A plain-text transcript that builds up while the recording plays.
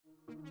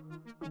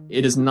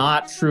It is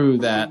not true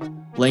that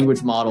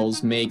language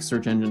models make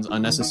search engines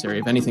unnecessary.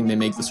 If anything, they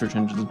make the search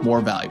engines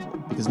more valuable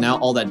because now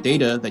all that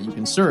data that you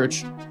can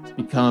search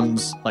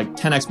becomes like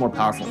 10x more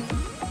powerful.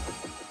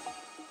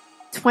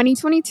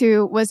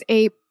 2022 was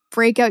a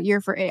breakout year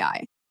for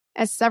AI,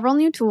 as several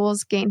new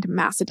tools gained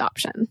mass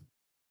adoption.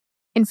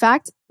 In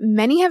fact,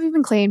 many have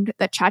even claimed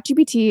that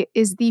ChatGPT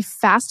is the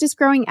fastest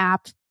growing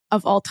app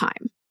of all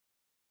time.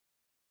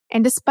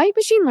 And despite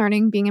machine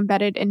learning being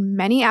embedded in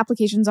many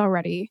applications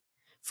already,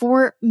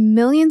 for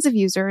millions of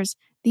users,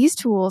 these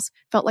tools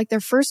felt like their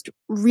first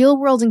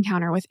real-world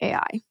encounter with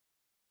AI.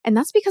 And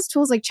that's because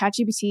tools like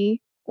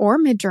ChatGPT or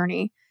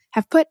Midjourney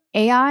have put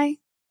AI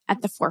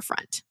at the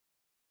forefront.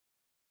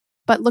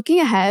 But looking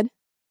ahead,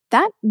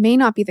 that may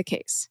not be the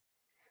case.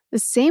 The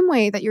same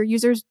way that your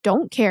users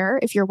don't care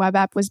if your web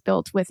app was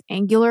built with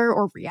Angular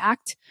or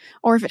React,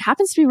 or if it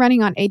happens to be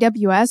running on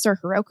AWS or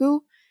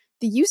Heroku,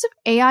 the use of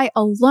AI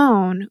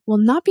alone will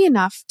not be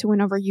enough to win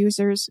over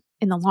users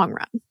in the long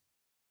run.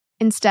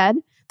 Instead,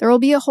 there will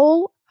be a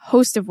whole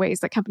host of ways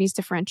that companies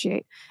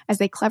differentiate as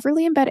they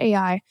cleverly embed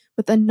AI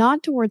with a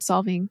nod towards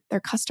solving their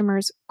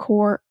customers'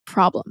 core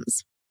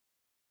problems.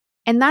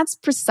 And that's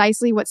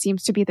precisely what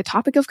seems to be the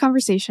topic of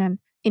conversation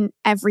in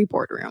every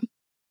boardroom.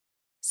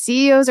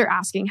 CEOs are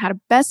asking how to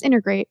best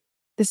integrate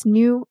this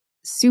new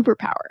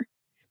superpower.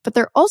 But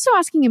they're also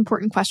asking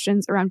important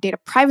questions around data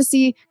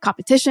privacy,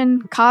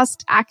 competition,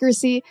 cost,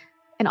 accuracy,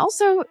 and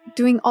also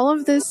doing all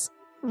of this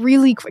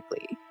really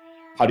quickly.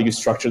 How do you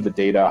structure the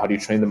data? How do you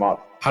train them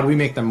up? How do we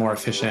make them more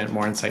efficient,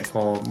 more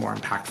insightful, more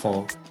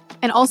impactful?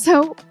 And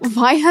also,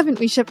 why haven't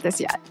we shipped this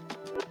yet?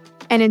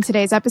 And in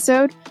today's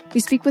episode,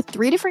 we speak with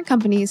 3 different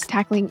companies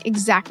tackling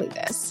exactly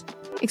this,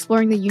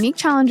 exploring the unique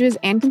challenges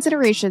and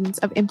considerations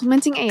of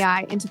implementing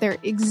AI into their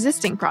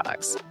existing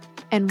products,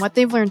 and what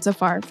they've learned so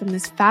far from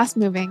this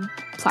fast-moving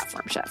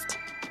platform shift.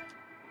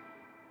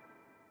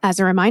 As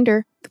a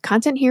reminder, the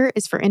content here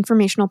is for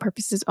informational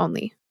purposes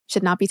only,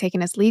 should not be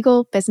taken as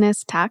legal,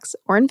 business, tax,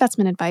 or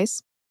investment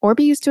advice, or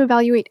be used to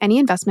evaluate any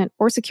investment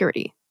or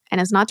security, and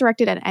is not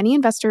directed at any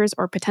investors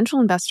or potential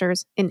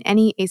investors in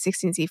any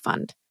A16Z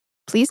fund.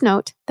 Please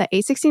note that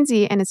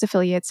A16Z and its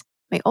affiliates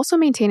may also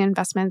maintain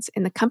investments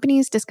in the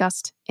companies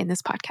discussed in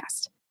this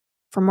podcast.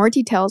 For more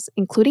details,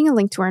 including a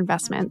link to our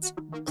investments,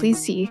 please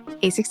see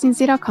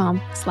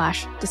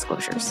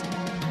a16z.com/disclosures.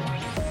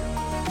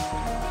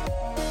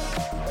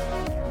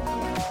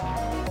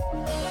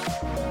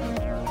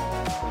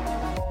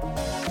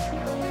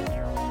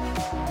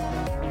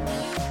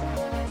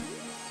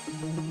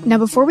 Now,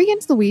 before we get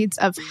into the weeds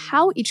of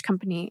how each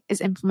company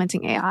is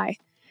implementing AI,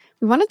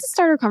 we wanted to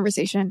start our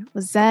conversation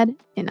with Zed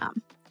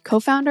Inam,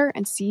 co-founder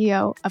and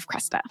CEO of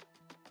Cresta.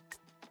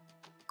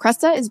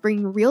 Cresta is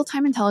bringing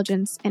real-time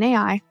intelligence and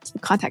AI to the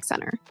contact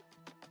center.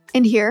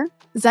 And here,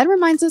 Zed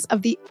reminds us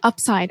of the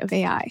upside of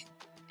AI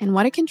and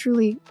what it can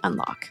truly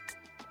unlock.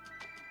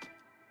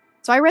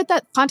 So I read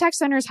that contact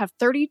centers have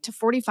 30 to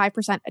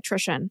 45%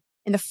 attrition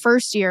in the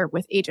first year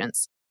with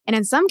agents. And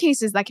in some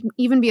cases, that can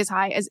even be as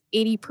high as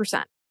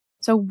 80%.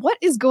 So what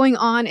is going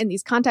on in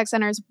these contact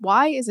centers?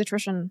 Why is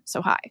attrition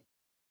so high?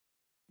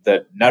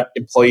 The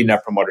employee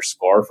net promoter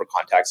score for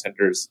contact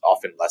centers is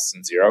often less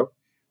than 0.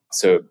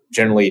 So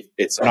generally,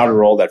 it's not a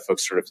role that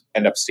folks sort of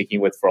end up sticking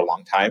with for a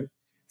long time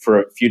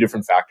for a few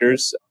different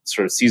factors.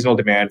 Sort of seasonal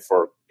demand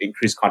for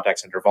increased contact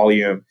center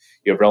volume,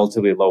 you have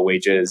relatively low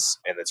wages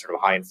and then sort of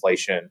high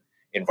inflation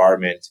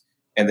environment.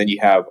 And then you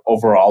have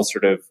overall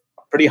sort of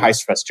a pretty high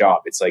stress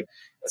job. It's like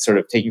sort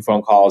of taking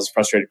phone calls,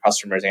 frustrated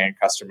customers and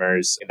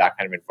customers in that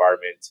kind of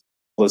environment.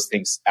 Those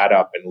things add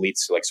up and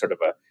leads to like sort of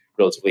a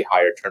relatively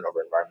higher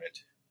turnover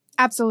environment.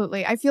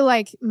 Absolutely. I feel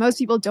like most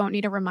people don't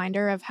need a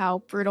reminder of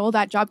how brutal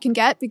that job can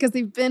get because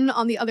they've been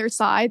on the other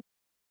side.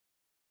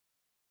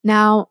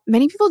 Now,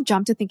 many people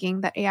jump to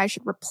thinking that AI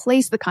should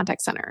replace the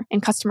contact center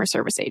and customer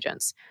service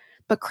agents.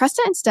 But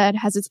Cresta instead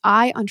has its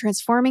eye on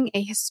transforming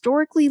a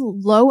historically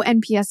low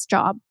NPS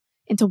job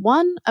into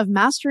one of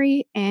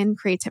mastery and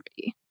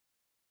creativity.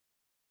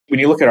 When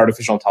you look at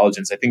artificial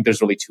intelligence, I think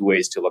there's really 2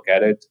 ways to look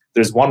at it.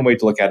 There's one way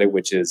to look at it,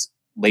 which is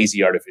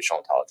lazy artificial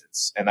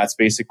intelligence. And that's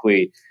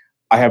basically,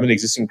 I have an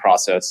existing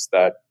process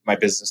that my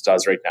business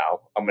does right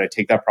now. I'm going to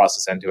take that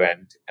process end to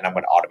end and I'm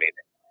going to automate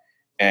it.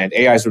 And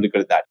AI is really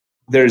good at that.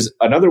 There's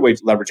another way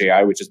to leverage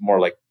AI, which is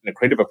more like a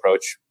creative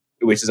approach,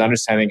 which is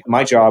understanding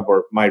my job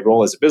or my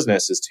role as a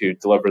business is to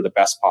deliver the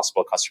best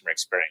possible customer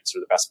experience or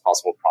the best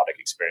possible product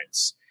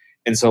experience.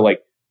 And so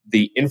like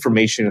the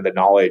information and the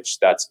knowledge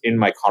that's in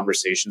my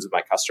conversations with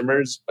my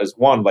customers is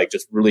one, like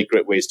just really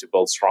great ways to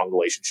build strong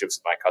relationships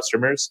with my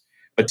customers.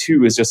 But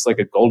 2 is just like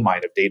a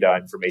goldmine of data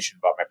information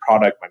about my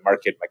product, my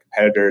market, my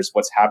competitors,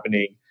 what's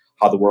happening,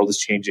 how the world is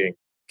changing.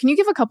 Can you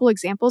give a couple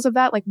examples of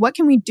that? Like what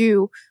can we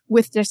do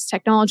with this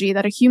technology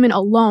that a human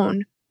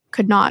alone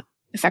could not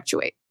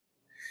effectuate?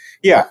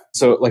 Yeah.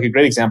 So like a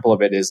great example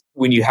of it is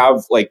when you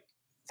have like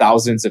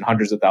thousands and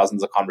hundreds of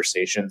thousands of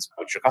conversations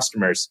with your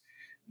customers,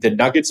 the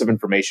nuggets of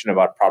information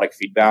about product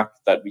feedback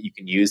that you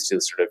can use to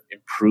sort of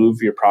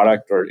improve your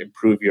product or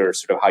improve your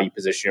sort of how you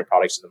position your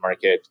products in the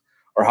market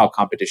or how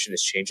competition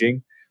is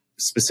changing.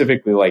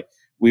 specifically, like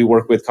we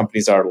work with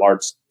companies that are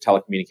large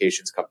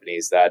telecommunications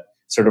companies that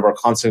sort of are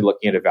constantly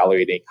looking at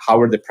evaluating how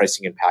are they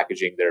pricing and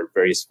packaging their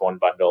various phone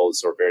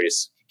bundles or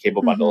various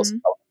cable bundles,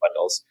 telephone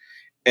bundles.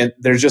 And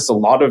there's just a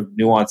lot of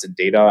nuance and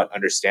data and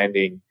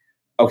understanding,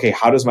 okay,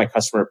 how does my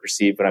customer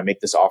perceive when I make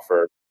this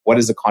offer? What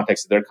is the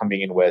context that they're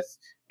coming in with?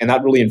 And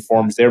that really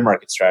informs their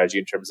market strategy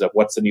in terms of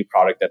what's the new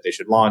product that they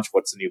should launch,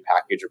 what's the new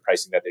package or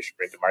pricing that they should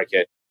bring to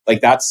market.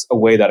 Like that's a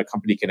way that a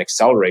company can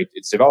accelerate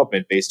its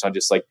development based on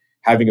just like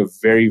having a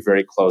very,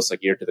 very close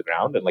like ear to the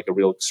ground and like a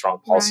real strong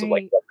pulse of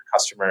like what the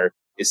customer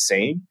is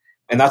saying.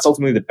 And that's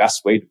ultimately the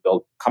best way to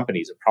build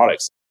companies and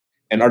products.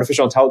 And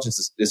artificial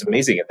intelligence is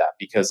amazing at that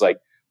because like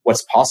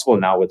what's possible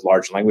now with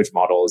large language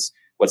models,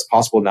 what's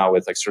possible now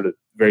with like sort of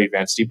very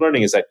advanced deep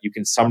learning is that you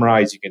can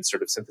summarize, you can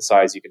sort of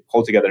synthesize, you can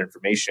pull together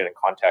information and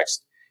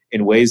context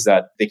in ways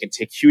that they can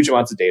take huge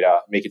amounts of data,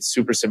 make it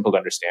super simple to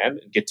understand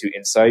and get to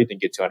insight and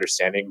get to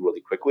understanding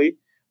really quickly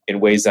in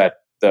ways that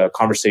the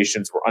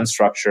conversations were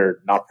unstructured,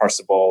 not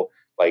parsable,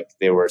 like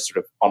they were sort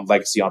of on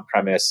legacy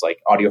on-premise, like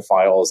audio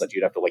files that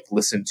you'd have to like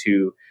listen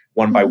to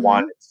one by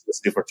one,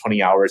 listen to for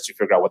 20 hours to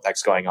figure out what the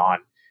heck's going on.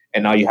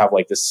 And now you have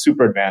like this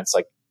super advanced,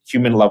 like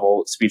human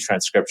level speech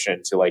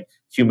transcription to like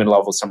human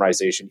level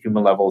summarization,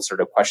 human level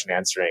sort of question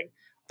answering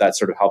that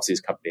sort of helps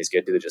these companies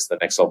get to just the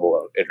next level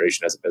of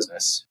iteration as a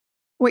business.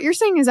 What you're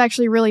saying is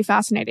actually really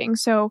fascinating.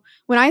 So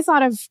when I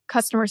thought of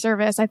customer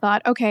service, I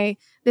thought, okay,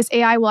 this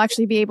AI will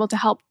actually be able to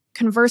help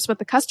converse with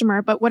the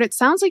customer. But what it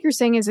sounds like you're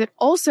saying is it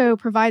also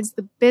provides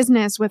the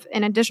business with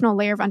an additional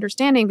layer of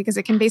understanding because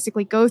it can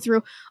basically go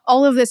through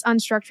all of this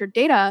unstructured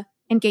data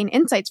and gain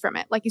insights from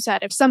it. Like you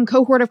said, if some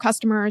cohort of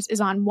customers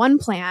is on one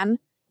plan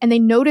and they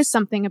notice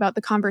something about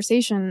the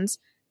conversations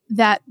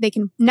that they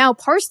can now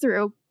parse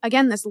through,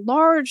 again, this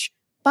large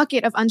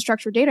bucket of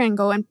unstructured data and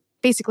go and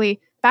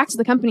basically back to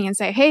the company and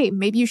say, hey,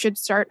 maybe you should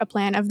start a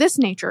plan of this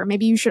nature.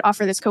 Maybe you should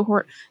offer this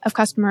cohort of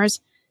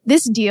customers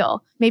this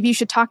deal. Maybe you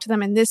should talk to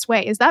them in this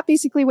way. Is that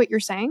basically what you're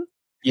saying?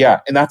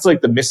 Yeah. And that's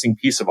like the missing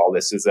piece of all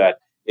this is that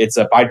it's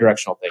a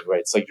bi-directional thing, right?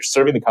 It's like you're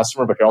serving the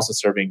customer, but you're also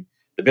serving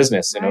the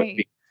business and a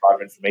lot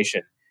of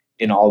information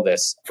in all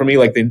this. For me,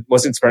 like the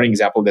most inspiring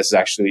example of this is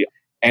actually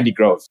Andy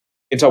Grove.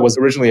 Intel was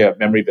originally a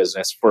memory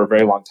business for a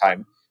very long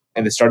time.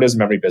 And they started as a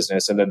memory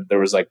business. And then there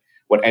was like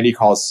what Andy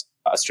calls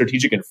a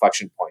strategic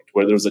inflection point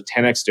where there was a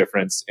 10x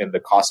difference in the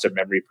cost of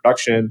memory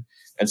production.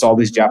 And so all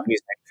these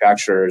Japanese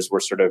manufacturers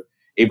were sort of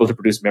able to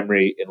produce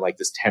memory in like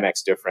this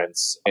 10x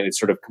difference. And it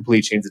sort of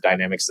completely changed the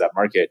dynamics of that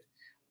market.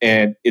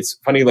 And it's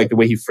funny, like the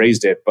way he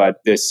phrased it, but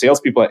the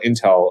salespeople at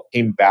Intel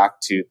came back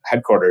to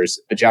headquarters,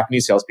 the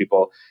Japanese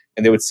salespeople,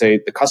 and they would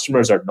say the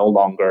customers are no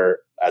longer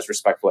as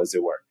respectful as they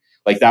were.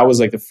 Like that was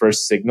like the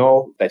first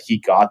signal that he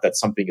got that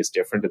something is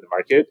different in the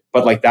market.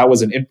 But like that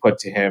was an input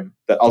to him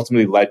that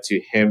ultimately led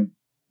to him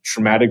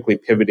dramatically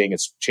pivoting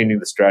and changing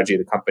the strategy of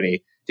the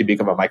company to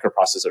become a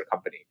microprocessor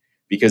company.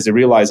 Because they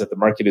realized that the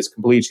market is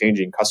completely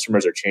changing,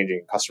 customers are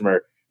changing,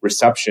 customer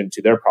reception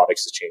to their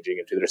products is changing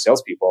and to their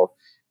salespeople,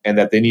 and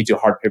that they need to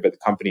hard pivot the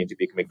company into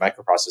becoming a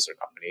microprocessor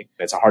company.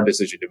 And it's a hard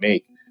decision to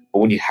make. But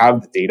when you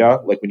have the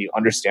data, like when you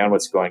understand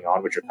what's going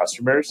on with your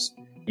customers,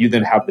 you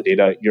then have the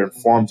data, you're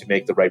informed to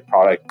make the right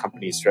product,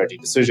 company, strategy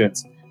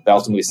decisions that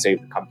ultimately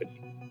save the company.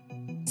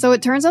 So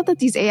it turns out that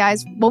these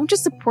AIs won't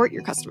just support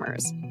your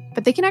customers,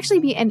 but they can actually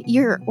be an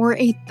ear or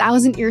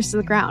 1,000 ears to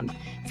the ground,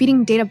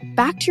 feeding data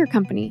back to your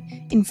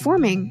company,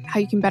 informing how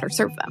you can better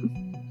serve them.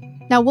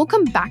 Now, we'll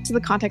come back to the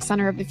contact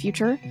center of the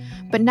future,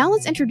 but now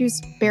let's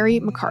introduce Barry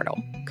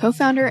McCardle,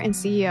 co-founder and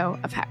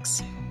CEO of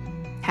Hex.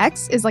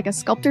 Hex is like a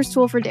sculptor's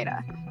tool for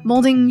data,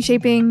 molding,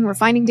 shaping,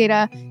 refining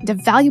data into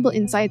valuable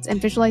insights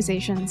and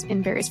visualizations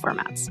in various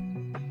formats.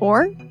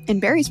 Or,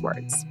 in Barry's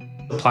words,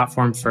 a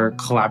platform for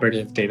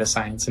collaborative data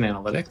science and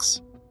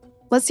analytics.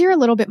 Let's hear a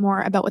little bit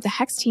more about what the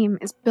Hex team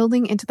is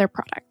building into their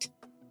product.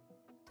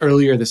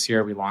 Earlier this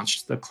year, we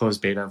launched the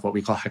closed beta of what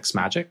we call Hex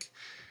Magic.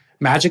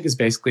 Magic is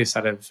basically a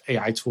set of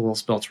AI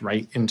tools built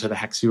right into the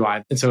Hex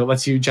UI. And so it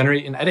lets you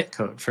generate and edit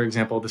code. For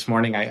example, this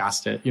morning I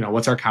asked it,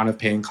 what's our count of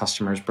paying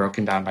customers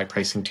broken down by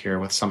pricing tier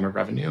with sum of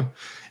revenue?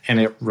 And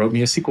it wrote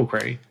me a SQL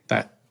query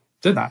that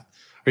did that.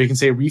 Or you can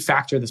say,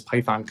 refactor this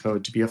Python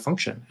code to be a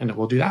function, and it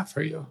will do that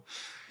for you.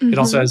 It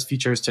also has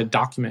features to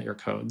document your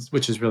codes,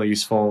 which is really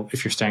useful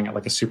if you're staring at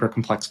like a super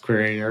complex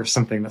query or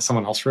something that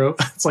someone else wrote.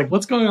 It's like,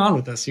 what's going on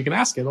with this? You can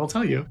ask it, it'll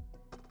tell you.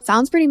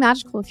 Sounds pretty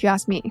magical if you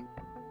ask me.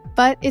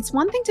 But it's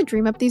one thing to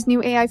dream up these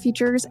new AI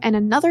features and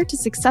another to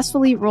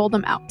successfully roll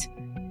them out.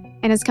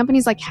 And as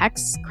companies like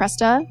Hex,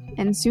 Cresta,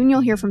 and soon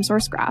you'll hear from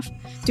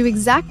SourceGraph do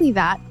exactly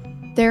that,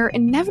 they're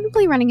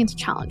inevitably running into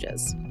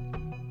challenges.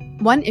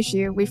 One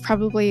issue we've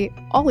probably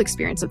all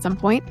experienced at some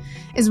point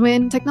is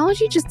when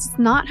technology just does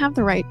not have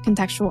the right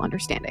contextual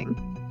understanding,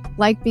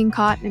 like being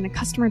caught in a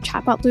customer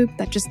chatbot loop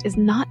that just is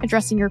not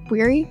addressing your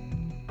query,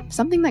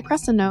 something that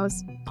Cresta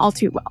knows all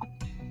too well.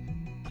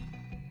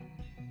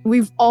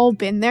 We've all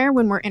been there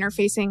when we're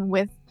interfacing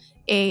with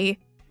a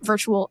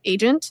virtual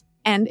agent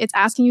and it's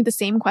asking you the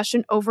same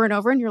question over and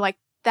over, and you're like,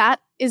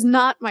 that is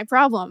not my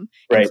problem.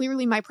 Right. And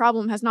clearly my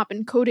problem has not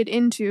been coded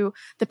into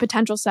the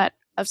potential set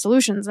of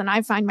solutions. And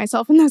I find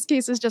myself in those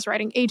cases just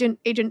writing agent,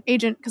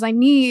 because I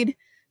need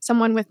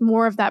someone with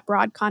more of that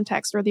broad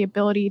context or the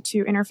ability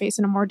to interface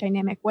in a more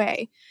dynamic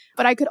way.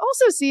 But I could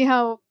also see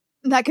how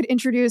that could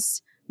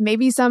introduce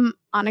maybe some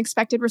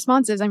unexpected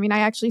responses. I mean, I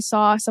actually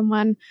saw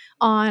someone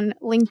on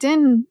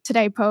LinkedIn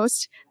today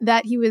post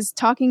that he was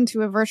talking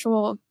to a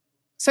virtual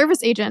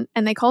service agent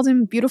and they called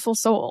him Beautiful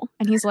Soul.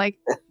 And he's like,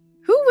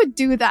 who would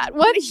do that?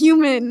 What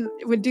human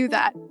would do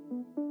that?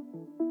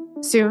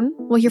 Soon,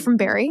 we'll hear from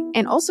Barry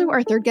and also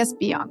our third guest,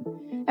 Byung,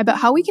 about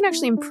how we can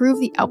actually improve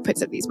the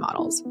outputs of these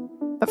models.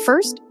 But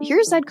first,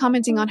 here's Ed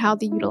commenting on how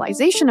the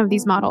utilization of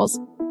these models,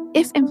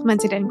 if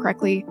implemented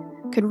incorrectly,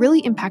 could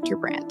really impact your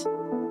brand.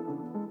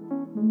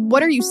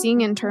 What are you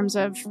seeing in terms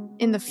of,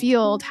 in the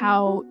field,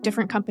 how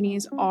different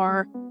companies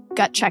are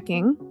gut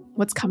checking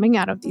what's coming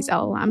out of these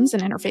LLMs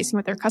and interfacing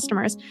with their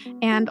customers?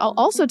 And I'll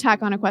also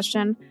tack on a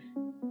question.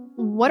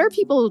 What are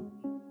people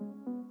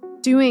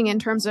doing in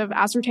terms of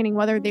ascertaining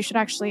whether they should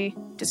actually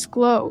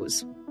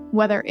disclose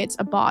whether it's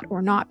a bot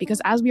or not?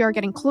 Because as we are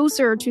getting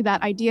closer to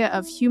that idea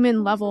of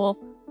human level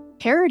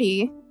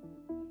parity,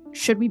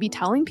 should we be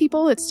telling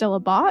people it's still a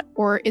bot,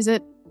 or is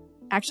it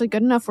actually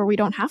good enough where we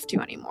don't have to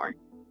anymore?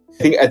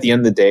 I think at the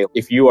end of the day,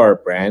 if you are a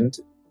brand,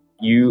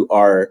 you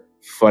are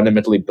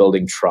fundamentally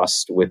building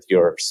trust with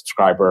your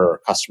subscriber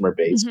or customer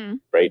base,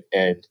 right?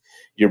 And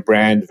your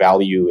brand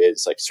value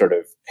is like sort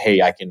of,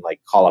 hey, I can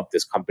like call up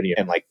this company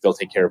and like they'll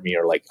take care of me,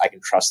 or like I can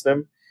trust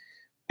them.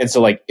 And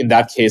so like in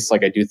that case,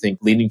 like I do think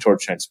leaning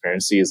towards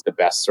transparency is the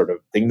best sort of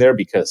thing there,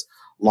 because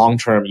long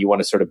term, you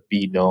want to sort of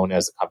be known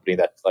as a company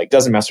that like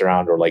doesn't mess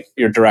around, or like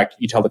you're direct,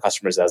 you tell the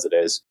customers as it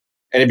is.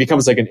 And it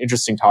becomes like an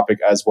interesting topic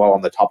as well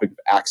on the topic of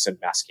accent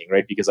masking,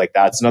 right? Because like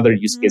that's another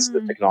use case of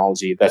the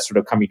technology that's sort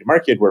of coming to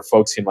market, where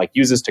folks can like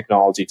use this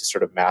technology to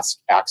sort of mask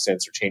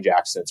accents or change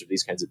accents or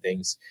these kinds of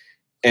things.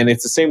 And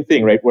it's the same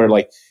thing, right? Where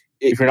like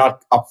if you're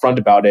not upfront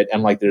about it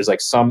and like there's like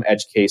some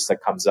edge case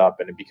that comes up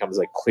and it becomes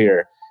like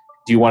clear,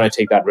 do you want to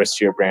take that risk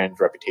to your brand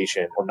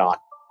reputation or not?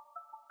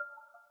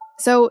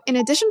 So in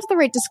addition to the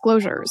right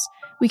disclosures,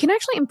 we can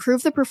actually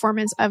improve the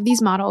performance of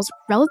these models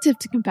relative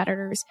to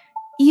competitors,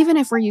 even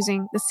if we're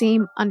using the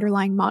same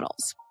underlying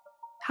models.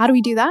 How do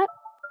we do that?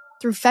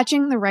 Through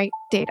fetching the right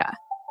data.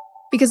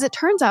 Because it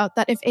turns out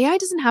that if AI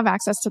doesn't have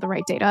access to the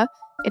right data,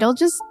 it'll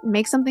just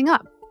make something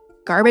up.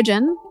 Garbage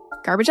in,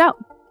 garbage out.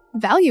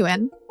 Value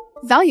in,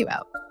 value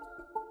out.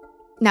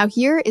 Now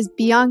here is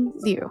Byung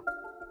Liu,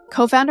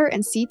 co-founder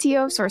and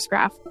CTO of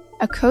SourceGraph,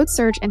 a code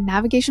search and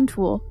navigation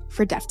tool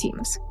for dev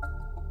teams.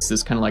 It's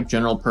this kind of like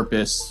general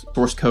purpose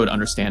source code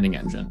understanding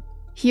engine.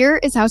 Here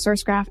is how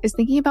SourceGraph is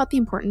thinking about the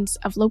importance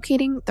of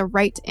locating the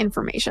right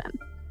information,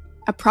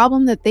 a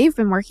problem that they've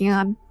been working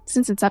on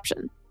since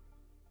inception.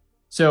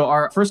 So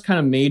our first kind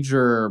of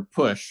major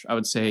push, I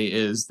would say,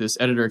 is this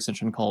editor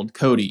extension called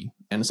Cody.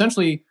 And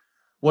essentially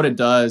what it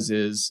does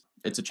is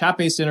it's a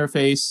chat-based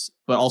interface,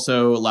 but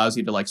also allows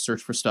you to like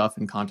search for stuff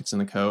and context in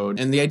the code.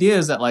 And the idea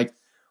is that like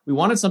we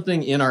wanted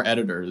something in our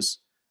editors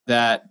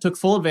that took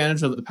full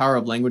advantage of the power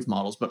of language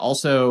models, but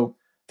also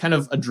kind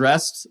of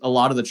addressed a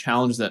lot of the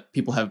challenges that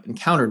people have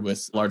encountered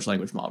with large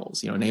language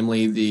models,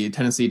 namely the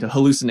tendency to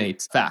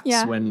hallucinate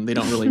facts when they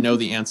don't really know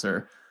the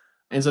answer.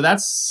 And so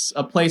that's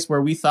a place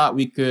where we thought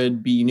we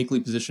could be uniquely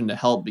positioned to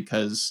help,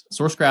 because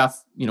SourceGraph,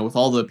 with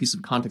all the pieces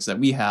of context that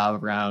we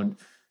have around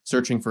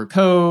searching for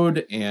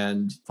code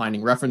and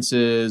finding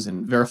references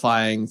and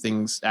verifying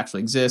things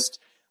actually exist,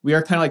 we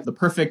are kind of like the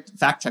perfect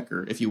fact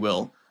checker, if you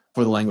will,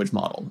 for the language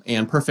model,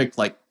 and perfect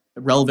like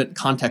relevant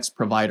context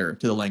provider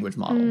to the language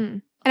model.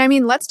 And I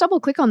mean, let's double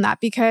click on that,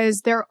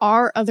 because there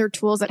are other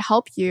tools that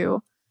help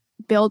you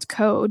build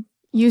code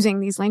using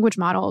these language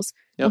models.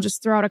 Yep. I'll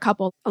just throw out a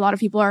couple. A lot of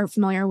people are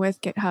familiar with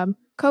GitHub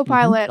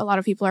Copilot. A lot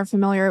of people are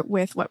familiar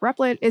with what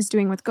Replit is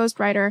doing with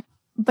Ghostwriter.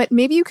 But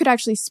maybe you could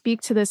actually speak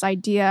to this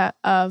idea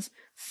of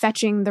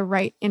fetching the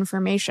right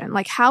information.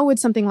 Like, how would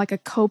something like a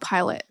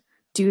Copilot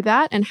do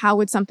that? And how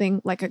would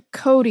something like a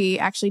Cody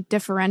actually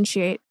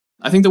differentiate?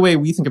 I think the way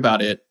we think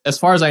about it, as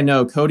far as I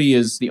know, Cody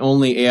is the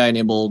only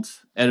AI-enabled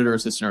editor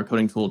assistant or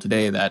coding tool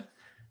today that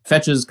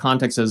fetches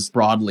context as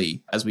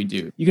broadly as we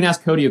do. You can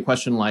ask Cody a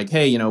question like,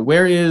 hey,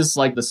 where is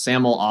like the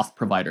SAML auth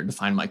provider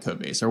defined my code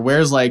base? Or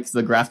where's like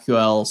the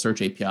GraphQL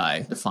search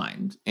API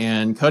defined?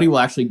 And Cody will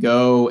actually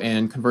go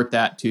and convert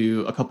that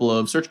to a couple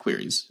of search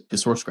queries to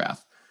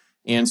SourceGraph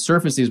and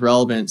surface these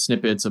relevant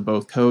snippets of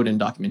both code and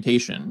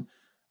documentation.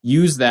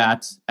 Use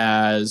that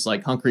as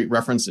like concrete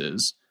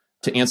references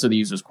to answer the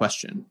user's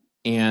question.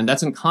 And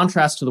that's in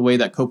contrast to the way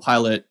that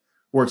Copilot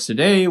works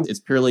today.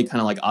 It's purely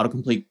kind of like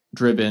autocomplete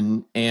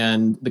driven.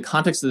 And the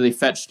context that they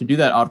fetch to do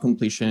that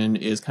autocompletion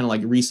is kind of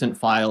like recent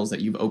files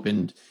that you've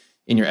opened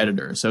in your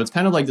editor. So it's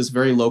kind of like this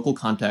very local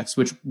context,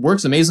 which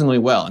works amazingly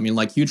well. I mean,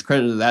 like huge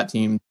credit to that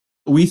team.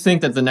 We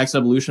think that the next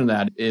evolution of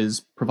that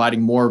is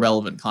providing more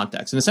relevant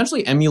context and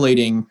essentially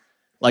emulating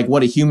like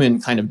what a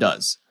human kind of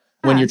does.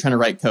 when you're trying to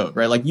write code,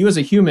 right? Like you as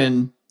a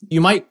human, you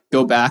might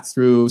go back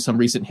through some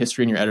recent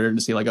history in your editor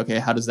to see like, okay,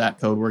 how does that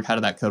code work? How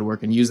did that code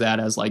work? And use that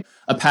as like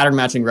a pattern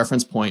matching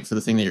reference point for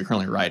the thing that you're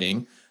currently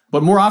writing.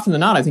 But more often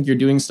than not, I think you're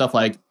doing stuff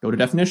like go to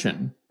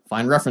definition,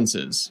 find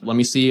references. Let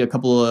me see a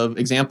couple of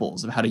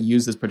examples of how to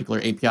use this particular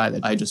API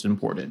that I just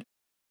imported.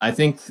 I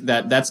think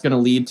that that's going to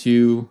lead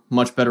to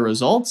much better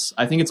results.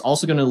 I think it's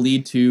also going to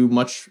lead to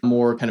much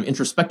more kind of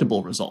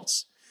introspectable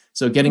results.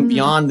 So getting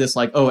beyond this,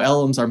 like, oh,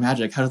 LLMs are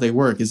magic. How do they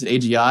work? Is it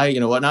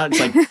AGI? Whatnot. It's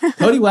like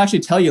Cody will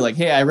actually tell you like,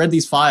 hey, I read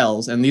these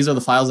files and these are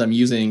the files I'm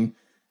using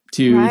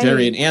to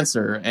generate an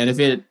answer. And if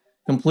it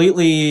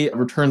completely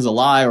returns a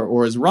lie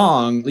or is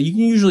wrong, you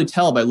can usually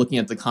tell by looking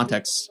at the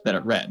context that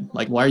it read.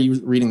 Like, why are you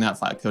reading that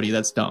file, Cody?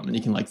 That's dumb. And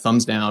you can like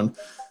thumbs down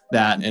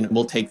that and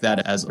we'll take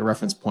that as a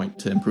reference point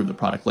to improve the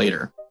product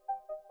later.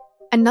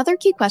 Another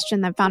key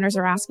question that founders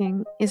are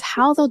asking is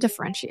how they'll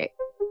differentiate.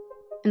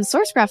 And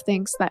SourceGraph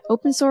thinks that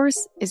open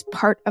source is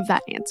part of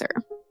that answer.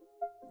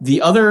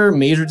 The other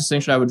major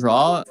distinction I would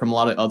draw from a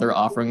lot of other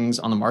offerings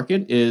on the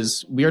market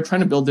is we are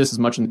trying to build this as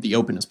much in the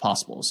open as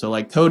possible. So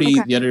like Cody,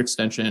 the editor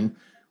extension,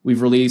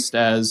 we've released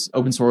as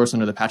open source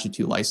under the Apache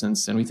 2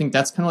 license. And we think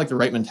that's kind of like the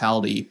right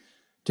mentality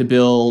to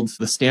build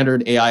the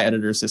standard AI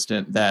editor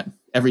assistant that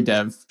every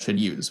dev should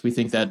use. We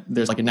think that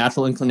there's like a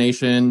natural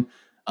inclination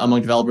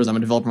among developers. I'm a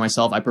developer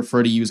myself. I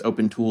prefer to use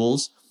open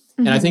tools.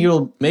 And I think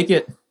it'll make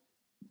it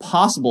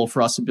possible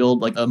for us to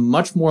build like a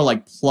much more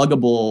like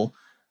pluggable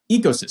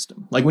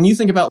ecosystem. Like when you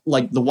think about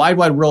like the wide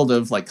world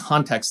of like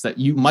context that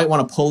you might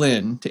want to pull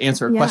in to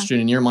answer a question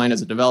in your mind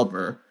as a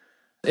developer,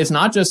 it's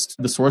not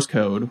just the source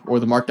code or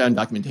the markdown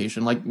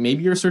documentation. Like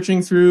maybe you're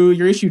searching through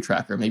your issue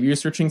tracker. Maybe you're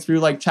searching through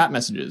like chat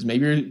messages.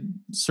 Maybe you're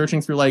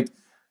searching through like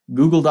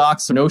Google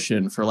Docs or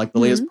Notion for like the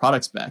latest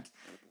product spec.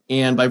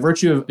 And by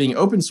virtue of being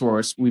open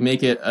source, we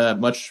make it a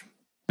much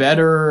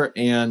better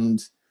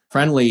and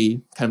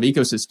friendly kind of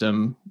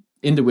ecosystem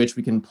into which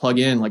we can plug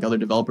in like other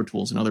developer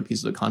tools and other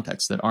pieces of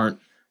context that aren't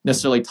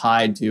necessarily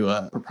tied to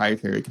a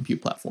proprietary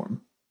compute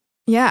platform.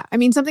 Yeah. I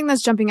mean, something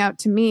that's jumping out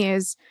to me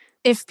is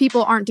if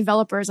people aren't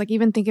developers, like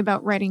even think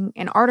about writing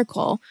an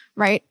article,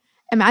 right?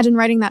 Imagine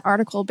writing that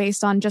article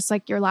based on just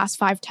like your last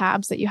 5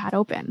 tabs that you had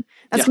open.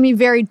 That's going to be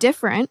very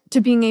different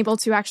to being able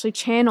to actually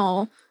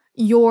channel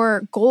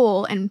your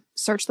goal and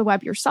search the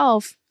web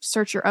yourself,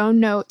 search your own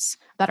notes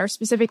that are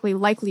specifically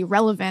likely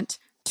relevant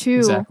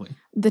to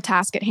the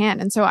task at hand.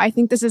 And so I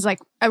think this is like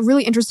a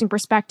really interesting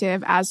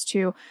perspective as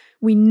to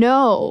we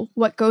know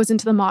what goes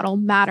into the model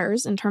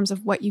matters in terms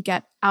of what you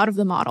get out of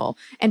the model.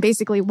 And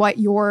basically what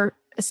you're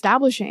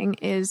establishing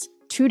is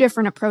 2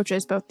 different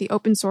approaches, both the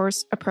open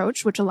source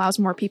approach, which allows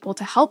more people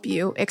to help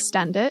you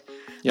extend it,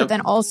 but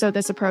then also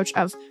this approach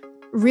of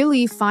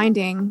really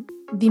finding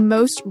the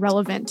most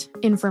relevant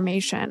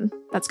information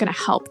that's going to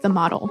help the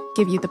model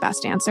give you the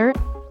best answer.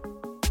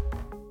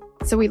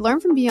 So we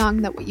learned from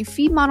Byung that what you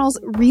feed models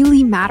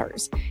really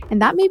matters,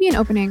 and that may be an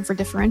opening for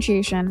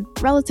differentiation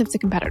relative to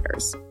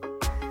competitors.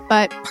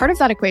 But part of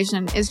that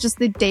equation is just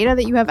the data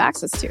that you have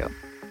access to.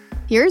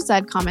 Here's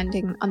Zed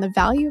commenting on the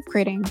value of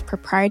creating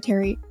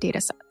proprietary data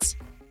sets.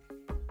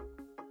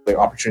 The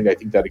opportunity I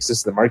think that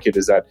exists in the market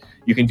is that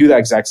you can do that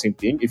exact same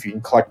thing if you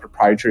can collect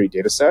proprietary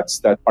data sets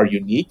that are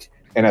unique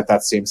and at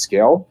that same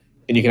scale.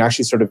 And you can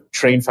actually sort of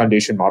train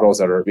foundation models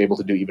that are able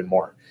to do even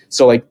more.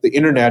 So like the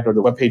internet or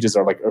the web pages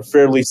are like a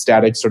fairly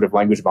static sort of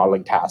language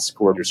modeling task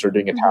where you're sort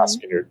of doing a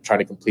task and you're trying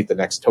to complete the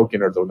next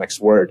token or the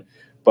next word.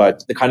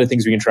 But the kind of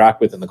things we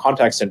interact with in the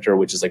contact center,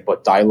 which is like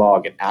what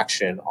dialogue and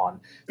action on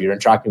you're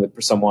interacting with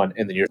someone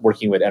and then you're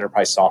working with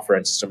enterprise software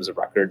and systems of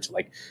record to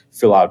like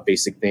fill out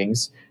basic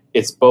things.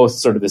 It's both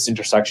sort of this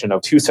intersection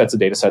of 2 sets of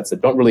data sets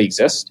that don't really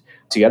exist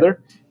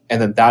together.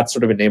 And then that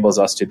sort of enables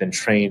us to then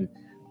train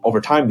over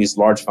time these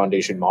large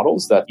foundation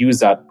models that use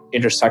that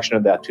intersection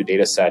of that 2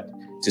 data set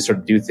to sort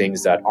of do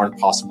things that aren't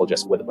possible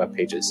just with web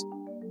pages.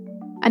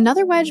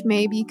 Another wedge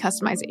may be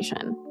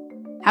customization.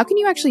 How can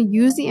you actually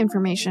use the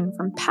information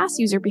from past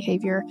user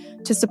behavior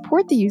to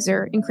support the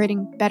user in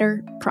creating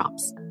better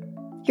prompts?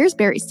 Here's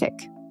Barry's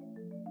take.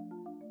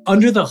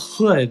 Under the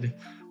hood,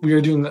 we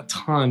are doing a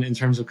ton in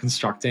terms of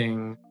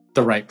constructing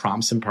the right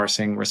prompts and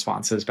parsing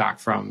responses back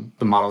from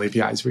the model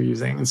APIs we're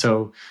using. And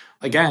so,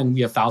 again,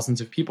 we have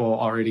thousands of people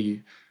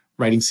already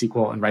writing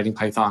SQL and writing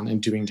Python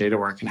and doing data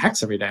work in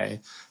Hex every day.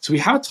 So we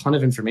have a ton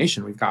of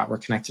information we're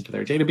connected to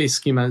their database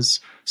schemas.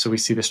 So we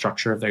see the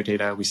structure of their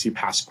data. We see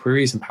past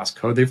queries and past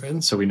code they've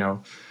written. So we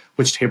know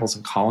which tables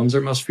and columns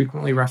are most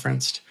frequently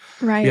referenced.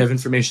 Right. We have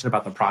information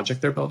about the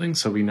project they're building.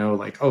 So we know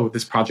like, oh,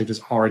 this project is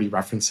already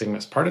referencing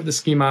this part of the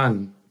schema,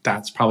 and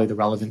that's probably the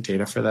relevant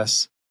data for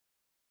this.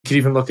 You could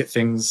even look at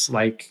things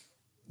like,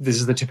 this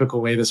is the typical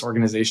way this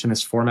organization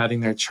is formatting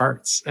their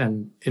charts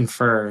and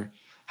infer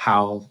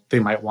how they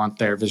might want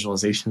their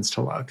visualizations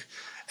to look.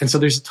 And so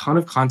there's a ton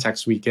of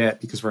context we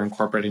get because we're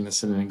incorporating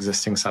this in an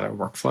existing set of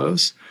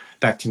workflows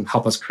that can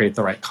help us create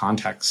the right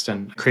context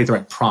and create the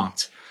right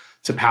prompt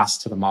to pass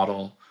to the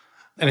model.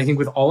 And I think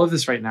with all of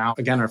this right now,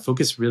 again, our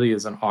focus really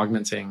is on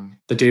augmenting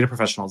the data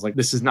professionals. Like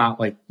this is not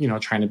like,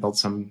 trying to build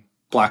some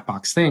black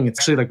box thing. It's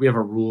actually like we have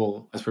a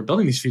rule as we're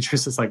building these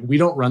features. It's like we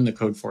don't run the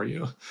code for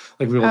you.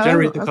 Like we will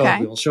generate the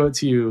code, we will show it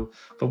to you,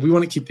 but we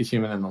want to keep the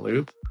human in the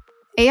loop.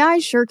 AI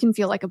sure can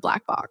feel like a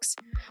black box.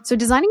 So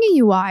designing a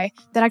UI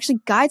that actually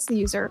guides the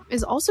user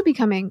is also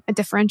becoming a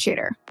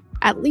differentiator,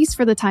 at least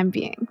for the time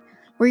being,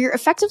 where you're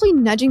effectively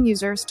nudging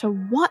users to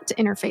want to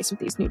interface with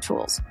these new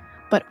tools,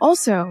 but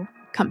also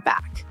come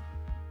back.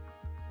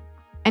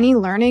 Any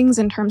learnings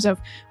in terms of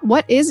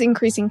what is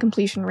increasing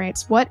completion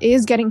rates? What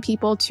is getting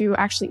people to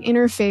actually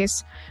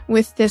interface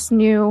with this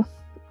new,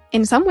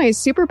 in some ways,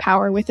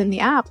 superpower within the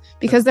app?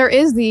 Because there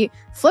is the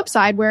flip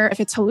side where if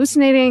it's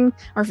hallucinating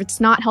or if it's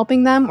not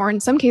helping them, or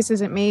in some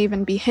cases, it may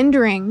even be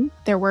hindering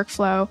their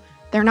workflow,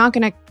 they're not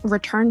going to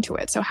return to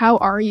it. So how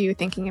are you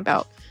thinking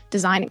about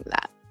designing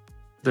that?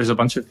 There's a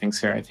bunch of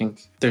things here. I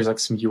think there's like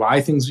some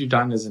UI things we've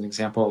done as an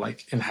example,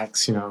 like in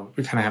Hex, we kind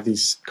of have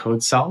these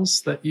code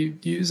cells that you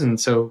use. And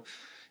so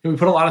we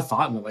put a lot of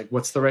thought into like,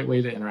 what's the right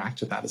way to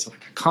interact with that? Is it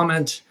like a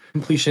comment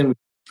completion?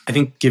 I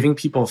think giving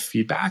people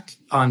feedback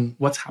on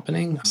what's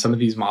happening. Some of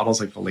these models,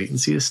 like the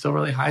latency is still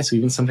really high. So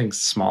even something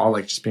small,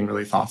 like just being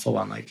really thoughtful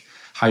on like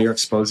how you're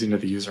exposing to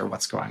the user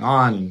what's going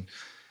on and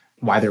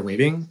why they're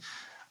waiting.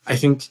 I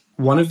think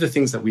one of the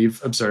things that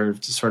we've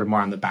observed sort of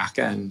more on the back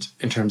end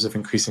in terms of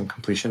increasing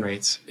completion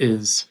rates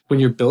is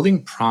when you're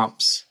building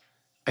prompts,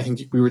 I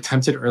think we were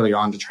tempted early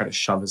on to try to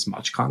shove as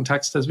much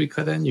context as we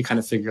could in. You kind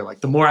of figure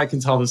like the more I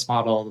can tell this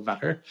model, the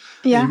better.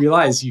 Yeah. And you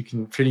realize you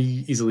can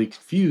pretty easily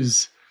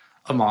confuse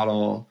a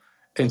model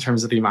in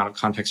terms of the amount of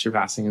context you're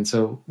passing. And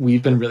so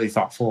we've been really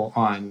thoughtful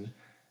on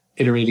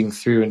iterating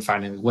through and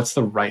finding what's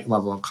the right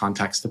level of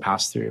context to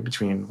pass through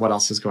between what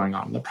else is going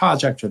on in the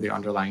project or the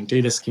underlying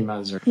data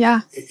schemas. Or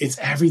it's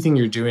everything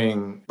you're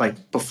doing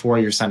like before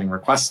you're sending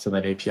requests to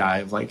that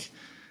API of like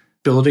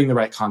building the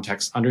right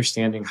context,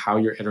 understanding how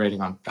you're iterating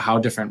on how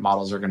different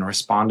models are going to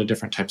respond to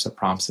different types of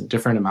prompts and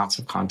different amounts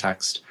of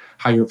context,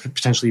 how you're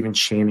potentially even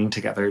chaining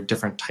together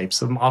different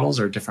types of models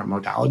or different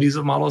modalities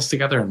of models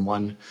together in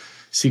one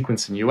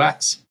sequence in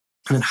UX,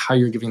 and then how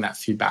you're giving that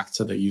feedback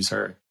to the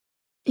user.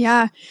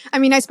 Yeah. I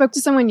mean, I spoke to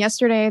someone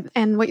yesterday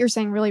and what you're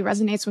saying really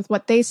resonates with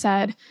what they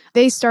said.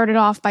 They started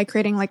off by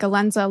creating like a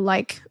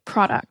Lensa-like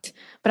product.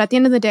 But at the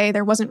end of the day,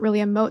 there wasn't really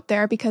a moat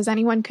there because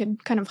anyone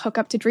could kind of hook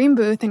up to Dream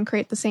Booth and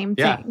create the same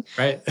thing.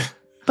 Right.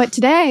 But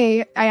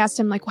today I asked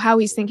him like how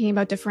he's thinking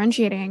about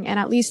differentiating. And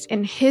at least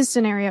in his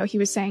scenario, he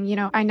was saying,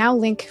 I now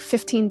link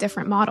 15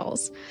 different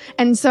models.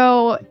 And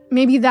so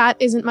maybe that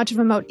isn't much of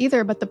a moat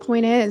either. But the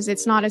point is,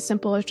 it's not as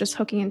simple as just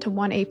hooking into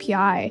one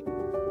API.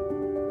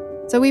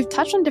 So we've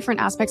touched on different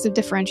aspects of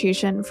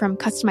differentiation from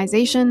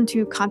customization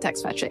to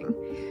context fetching.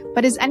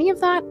 But is any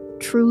of that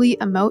truly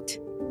a moat?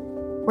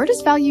 Where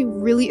does value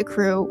really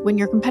accrue when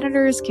your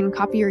competitors can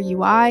copy your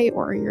UI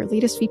or your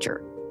latest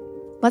feature?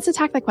 Let's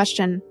attack that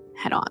question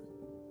head on.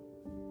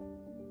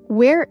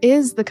 Where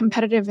is the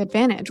competitive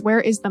advantage? Where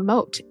is the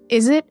moat?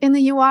 Is it in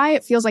the UI?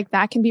 It feels like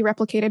that can be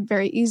replicated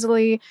very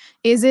easily.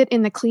 Is it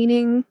in the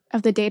cleaning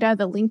of the data,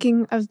 the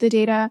linking of the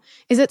data?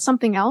 Is it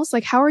something else?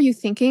 Like, how are you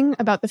thinking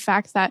about the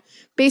fact that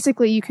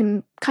basically you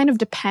can kind of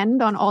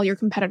depend on all your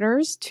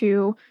competitors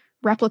to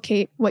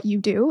replicate what you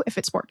do if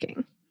it's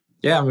working?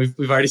 Yeah, we've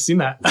already seen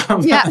that.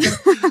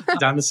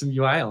 Down to some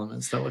UI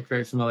elements that look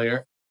very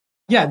familiar.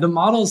 Yeah, the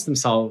models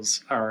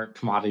themselves are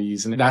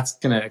commodities, and that's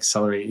going to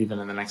accelerate even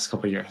in the next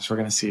couple of years. We're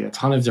going to see a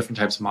ton of different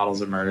types of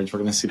models emerge. We're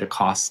going to see the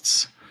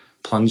costs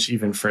plunge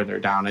even further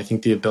down. I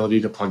think the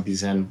ability to plug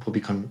these in will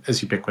become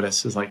as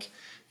ubiquitous as like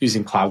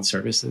using cloud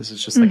services.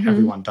 It's just like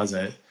everyone does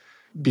it.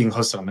 Being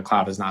hosted on the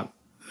cloud is not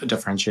a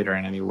differentiator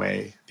in any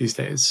way these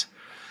days.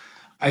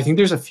 I think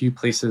there's a few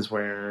places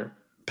where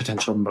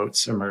potential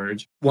moats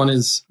emerge. One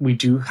is we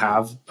do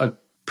have a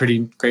pretty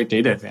great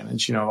data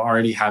advantage,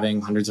 already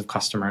having hundreds of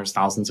customers,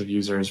 thousands of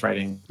users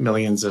writing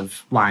millions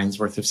of lines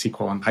worth of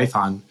SQL and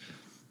Python.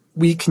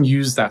 We can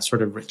use that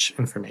sort of rich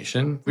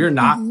information. We're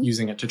not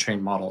using it to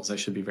train models. I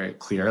should be very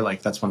clear.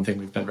 Like that's one thing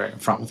we've been very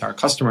upfront with our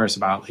customers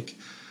about. Like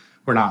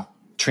we're not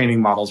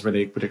training models where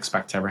they would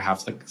expect to ever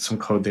have like some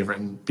code they've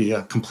written be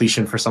a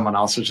completion for someone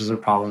else, which is a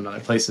problem in other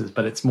places.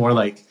 But it's more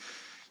like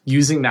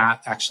using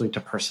that actually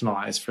to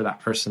personalize for that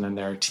person and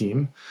their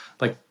team.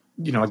 Like,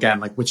 again,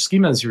 like which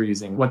schemas you're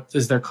using, what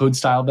has their code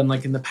style been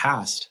like in the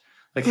past?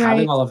 Like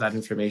having all of that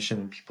information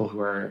and people who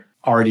are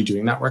already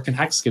doing that work in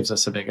Hex gives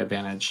us a big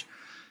advantage.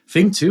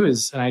 Thing two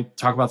is, and I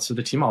talk about this with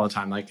the team all the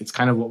time, like it's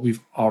kind of what we've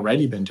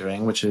already been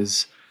doing, which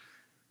is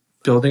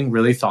building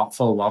really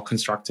thoughtful,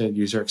 well-constructed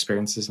user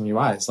experiences and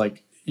UIs.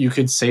 Like you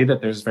could say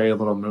that there's very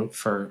little moat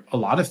for a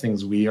lot of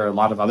things we or a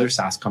lot of other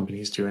SaaS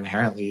companies do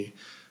inherently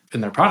in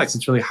their products.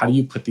 It's really how do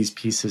you put these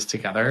pieces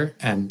together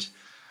and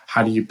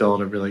how do you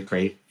build a really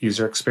great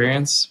user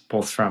experience,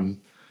 both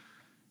from,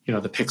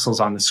 the pixels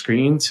on the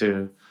screen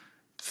to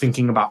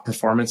thinking about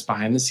performance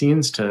behind the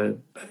scenes to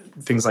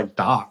things like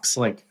docs.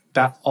 Like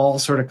that all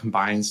sort of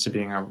combines to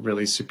being a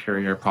really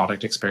superior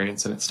product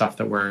experience. And it's stuff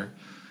that we're,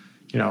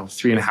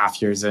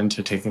 3.5 years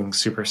into taking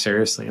super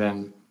seriously.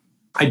 And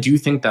I do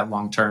think that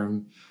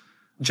long-term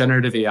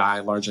generative AI,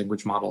 large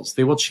language models,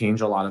 they will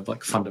change a lot of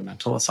like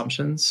fundamental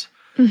assumptions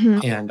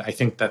And I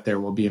think that there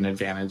will be an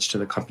advantage to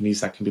the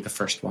companies that can be the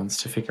first ones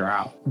to figure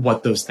out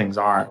what those things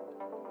are.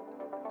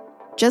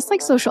 Just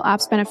like social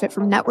apps benefit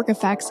from network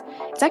effects,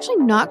 it's actually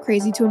not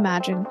crazy to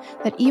imagine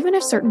that even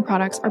if certain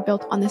products are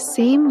built on the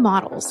same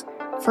models,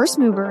 first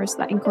movers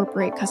that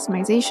incorporate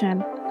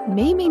customization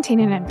may maintain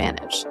an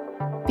advantage.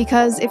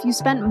 Because if you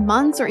spent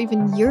months or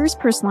even years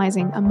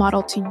personalizing a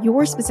model to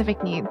your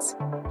specific needs,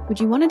 would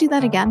you want to do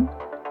that again?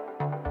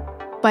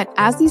 But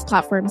as these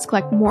platforms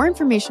collect more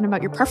information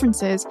about your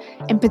preferences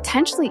and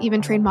potentially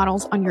even train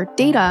models on your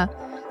data,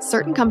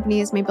 certain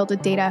companies may build a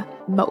data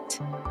moat.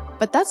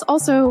 But that's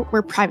also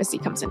where privacy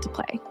comes into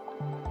play.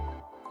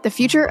 The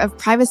future of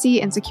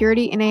privacy and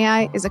security in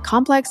AI is a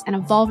complex and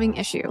evolving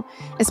issue,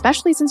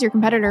 especially since your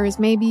competitors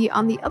may be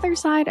on the other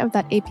side of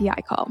that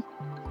API call.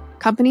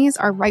 Companies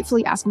are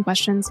rightfully asking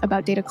questions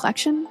about data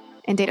collection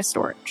and data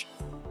storage.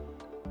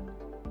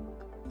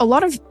 A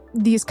lot of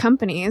these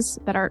companies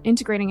that are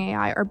integrating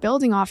AI are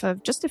building off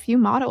of just a few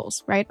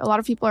models, right? A lot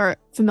of people are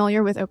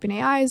familiar with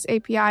OpenAI's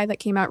API that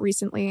came out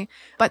recently,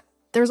 but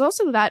there's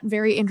also that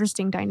very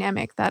interesting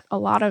dynamic that a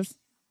lot of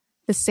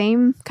the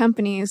same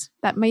companies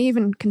that may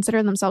even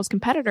consider themselves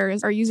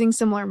competitors are using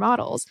similar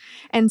models.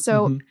 And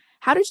so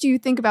how did you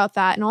think about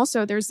that? And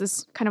also there's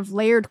this kind of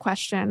layered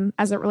question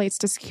as it relates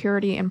to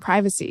security and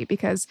privacy,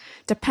 because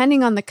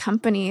depending on the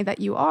company that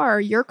you are,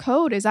 your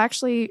code is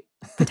actually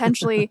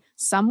potentially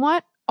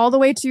somewhat all the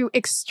way to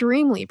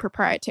extremely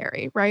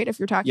proprietary, right? If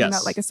you're talking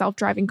about like a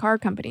self-driving car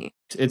company.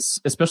 It's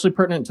especially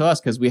pertinent to us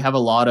because we have a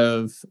lot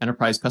of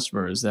enterprise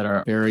customers that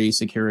are very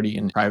security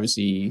and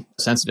privacy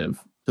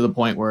sensitive, to the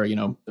point where,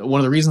 one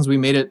of the reasons we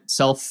made it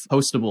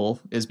self-hostable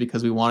is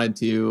because we wanted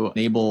to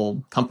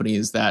enable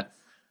companies that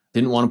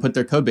didn't want to put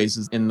their code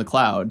bases in the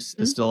cloud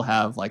to still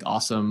have like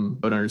awesome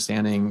code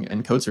understanding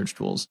and code search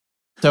tools.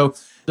 So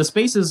the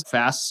space is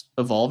fast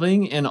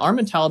evolving, and our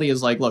mentality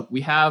is like, look,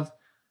 we have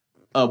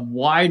a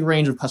wide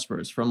range of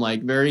customers, from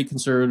like very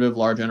conservative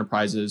large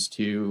enterprises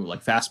to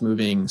like fast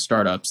moving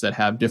startups that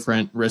have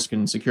different risk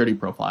and security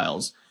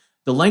profiles.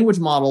 The language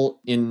model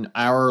in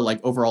our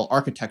like overall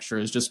architecture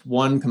is just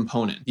one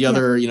component. The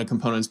other,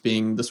 components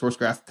being the source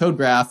graph, code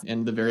graph,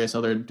 and the various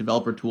other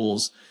developer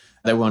tools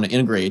that we want to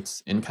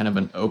integrate in kind of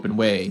an open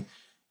way.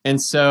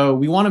 And so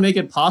we want to make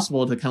it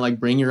possible to kind of like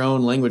bring your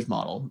own language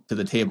model to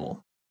the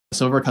table.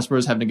 Some of our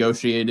customers have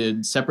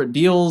negotiated separate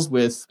deals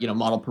with,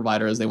 model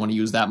providers. They want to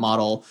use that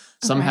model.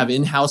 Some have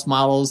in-house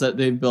models that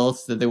they've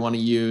built that they want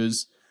to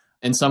use.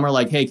 And some are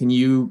like, hey, can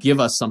you give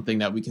us something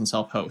that we can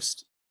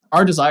self-host?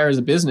 Our desire as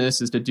a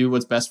business is to do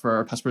what's best for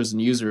our customers and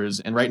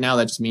users. And right now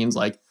that just means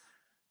like,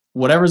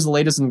 whatever's the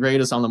latest and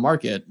greatest on the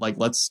market, like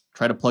let's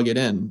try to plug it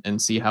in and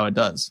see how it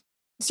does.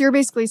 So you're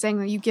basically saying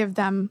that you give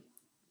them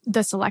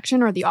the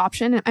selection or the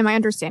option. Am I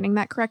understanding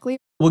that correctly?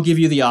 We'll give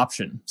you the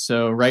option.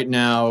 So right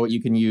now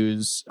you can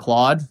use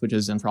Claude, which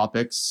is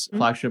Anthropic's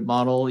flagship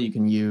model. You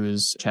can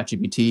use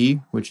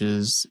ChatGPT, which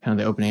is kind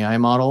of the OpenAI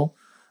model.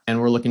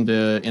 And we're looking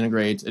to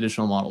integrate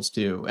additional models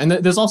too. And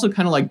there's also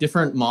kind of like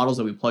different models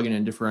that we plug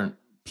in different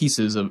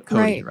pieces of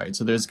coding, right?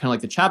 So there's kind of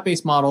like the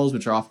chat-based models,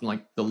 which are often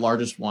like the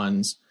largest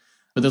ones.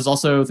 But there's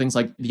also things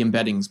like the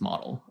embeddings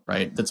model,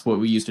 right? That's what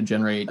we use to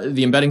generate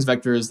the embeddings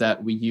vectors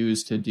that we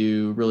use to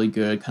do really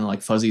good kind of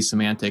like fuzzy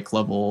semantic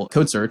level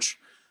code search.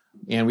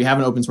 And we have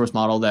an open source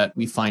model that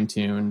we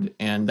fine-tuned,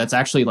 and that's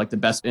actually like the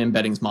best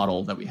embeddings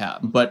model that we have.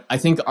 But I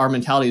think our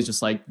mentality is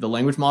just like the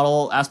language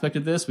model aspect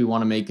of this, we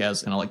want to make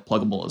as kind of like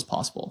pluggable as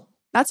possible.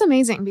 That's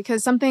amazing,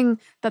 because something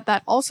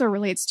that also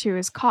relates to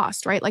is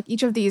cost, right? Like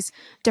each of these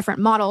different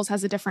models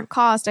has a different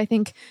cost. I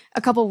think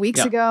a couple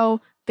weeks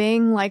ago,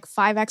 Bing like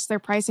 5x their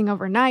pricing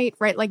overnight,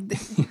 right? Like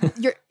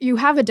you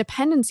have a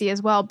dependency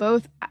as well,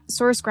 both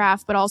source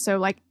graph, but also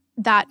like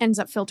that ends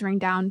up filtering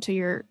down to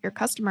your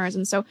customers.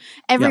 And so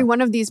every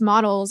one of these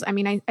models, I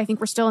mean, I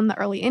think we're still in the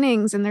early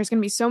innings, and there's going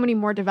to be so many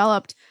more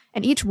developed,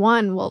 and each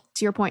one will,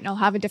 to your point, it'll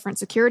have a different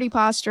security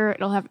posture.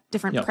 It'll have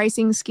different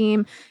pricing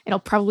scheme. It'll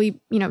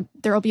probably,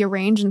 there will be a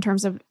range in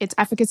terms of its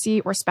efficacy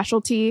or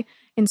specialty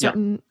in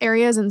certain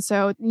areas. And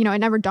so, it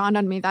never dawned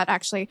on me that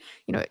actually,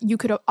 you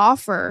could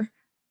offer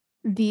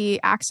the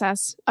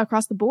access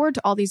across the board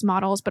to all these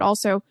models, but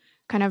also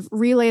kind of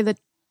relay the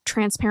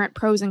transparent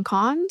pros and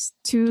cons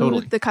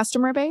to the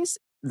customer base.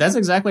 That's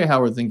exactly how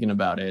we're thinking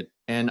about it.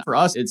 And for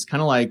us, it's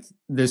kind of like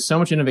there's so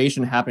much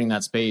innovation happening in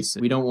that space.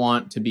 We don't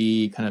want to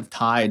be kind of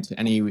tied to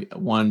any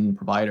one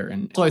provider.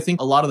 And so I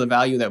think a lot of the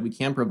value that we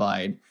can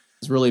provide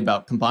is really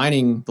about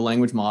combining the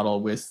language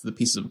model with the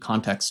pieces of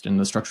context and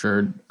the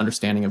structured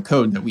understanding of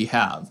code that we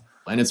have.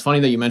 And it's funny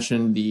that you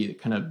mentioned the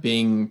kind of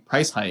Bing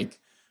price hike.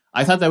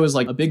 I thought that was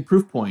like a big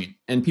proof point,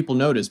 and people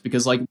noticed,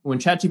 because like when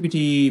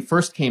ChatGPT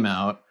first came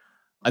out,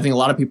 I think a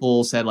lot of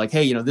people said like,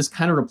 hey, this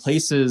kind of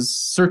replaces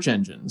search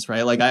engines,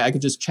 right? Like I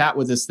could just chat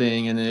with this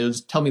thing and it would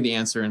just tell me the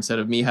answer instead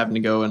of me having to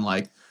go and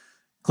like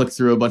click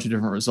through a bunch of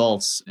different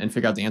results and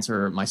figure out the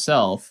answer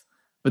myself.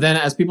 But then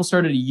as people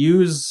started to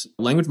use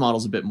language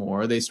models a bit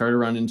more, they started to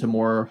run into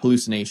more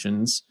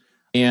hallucinations.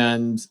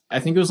 And I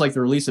think it was like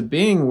the release of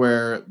Bing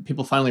where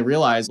people finally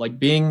realized like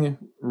Bing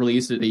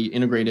released the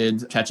integrated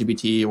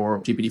ChatGPT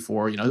or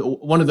GPT-4,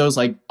 one of those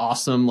like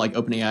awesome like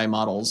OpenAI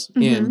models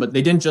in, but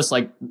they didn't just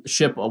like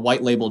ship a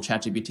white label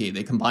ChatGPT.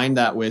 They combined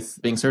that with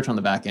Bing Search on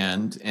the back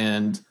end.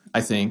 And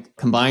I think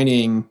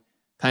combining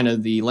kind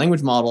of the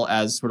language model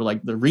as sort of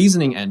like the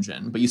reasoning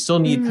engine, but you still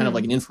need kind of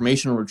like an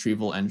information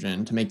retrieval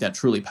engine to make that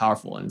truly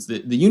powerful. And it's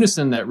the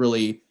unison that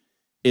really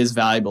is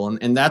valuable.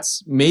 And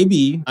that's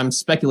maybe, I'm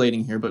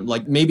speculating here, but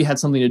like maybe had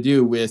something to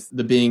do with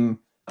the Bing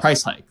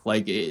price hike.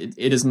 Like it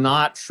is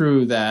not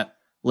true that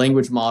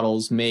language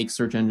models make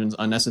search engines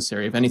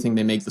unnecessary. If anything,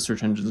 they make the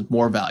search engines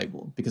more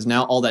valuable because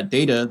now all that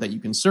data that you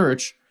can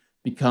search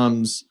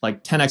becomes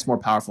like 10x more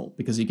powerful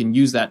because you can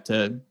use that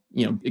to,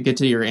 get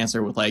to your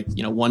answer with like,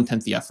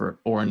 1/10 the effort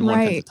or in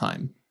 1/10 the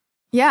time.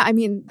 Yeah, I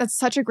mean, that's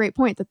such a great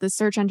point that the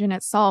search engine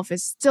itself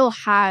still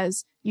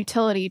has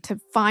utility to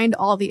find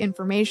all the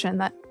information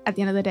that at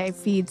the end of the day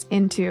feeds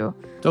into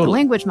the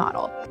language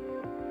model.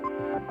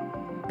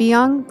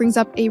 Byung brings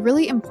up a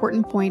really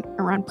important point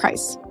around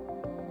price.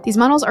 These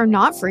models are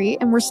not free,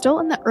 and we're still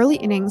in the early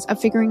innings of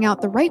figuring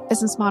out the right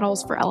business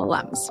models for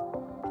LLMs.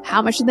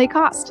 How much do they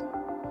cost?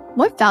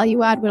 What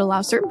value add would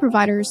allow certain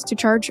providers to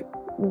charge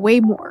way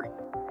more?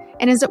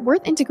 And is it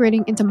worth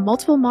integrating into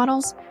multiple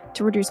models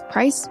to reduce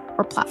price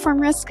or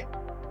platform risk?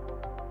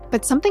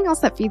 But something else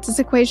that feeds this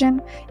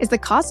equation is the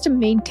cost to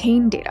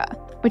maintain data,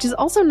 which is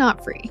also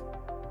not free.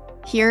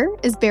 Here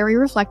is Barry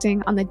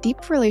reflecting on the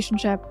deep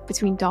relationship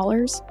between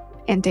dollars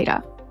and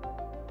data.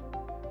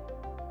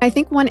 I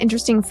think one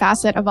interesting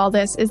facet of all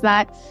this is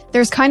that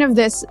there's kind of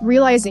this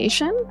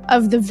realization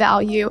of the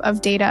value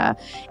of data.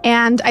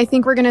 And I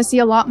think we're going to see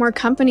a lot more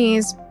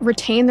companies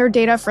retain their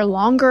data for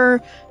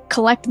longer,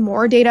 collect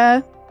more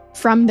data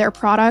from their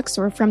products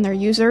or from their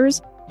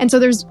users. And so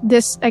there's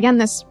this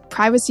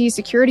privacy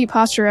security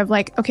posture of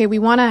like, okay, we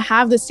want to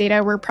have this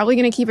data. We're probably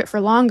going to keep it for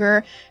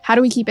longer. How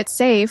do we keep it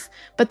safe?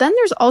 But then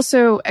there's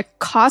also a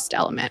cost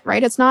element,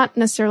 right? It's not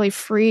necessarily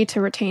free to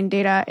retain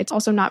data. It's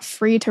also not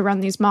free to run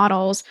these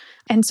models.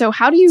 And so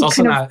how do you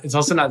It's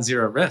also not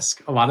zero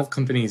risk. A lot of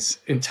companies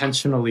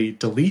intentionally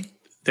delete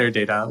their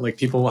data. Like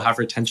people will have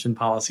retention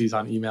policies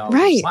on email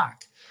or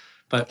Slack.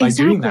 But by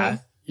doing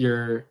that,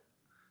 you're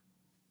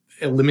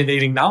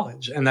eliminating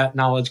knowledge, and that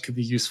knowledge could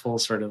be useful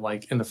sort of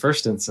like in the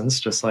first instance,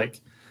 just like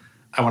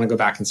I want to go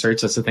back and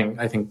search. That's the thing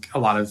I think a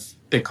lot of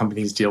big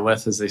companies deal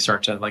with as they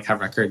start to like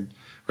have record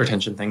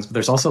retention things. But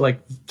there's also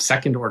like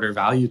second order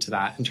value to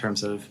that in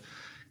terms of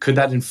could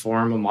that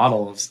inform a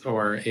model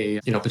or a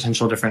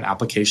potential different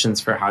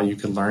applications for how you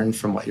could learn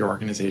from what your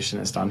organization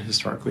has done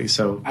historically.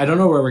 So I don't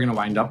know where we're going to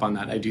wind up on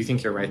that. I do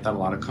think you're right that a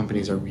lot of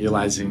companies are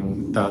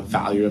realizing the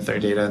value of their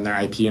data and their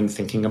IP and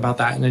thinking about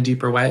that in a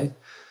deeper way.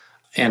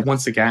 And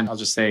once again, I'll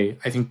just say,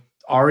 I think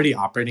already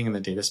operating in the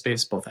data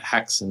space, both at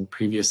Hex and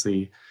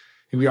previously,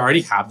 we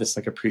already have this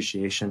like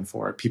appreciation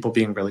for people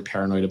being really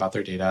paranoid about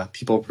their data,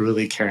 people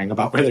really caring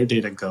about where their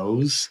data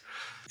goes.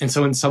 And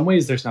so in some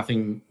ways, there's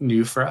nothing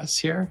new for us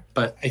here,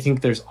 but I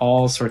think there's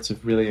all sorts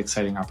of really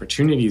exciting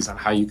opportunities on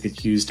how you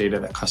could use data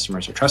that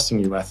customers are trusting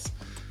you with,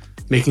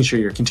 making sure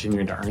you're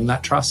continuing to earn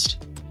that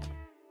trust.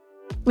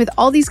 With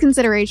all these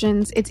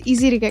considerations, it's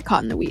easy to get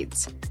caught in the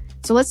weeds.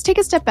 So let's take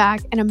a step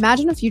back and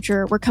imagine a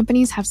future where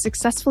companies have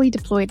successfully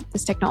deployed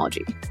this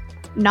technology.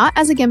 Not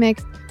as a gimmick,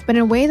 but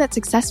in a way that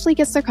successfully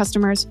gets their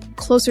customers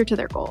closer to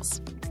their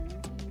goals.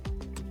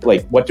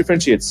 Like what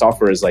differentiates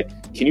software is like,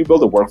 can you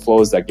build the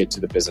workflows that get to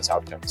the business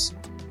outcomes?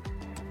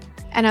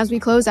 And as we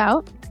close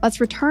out,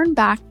 let's return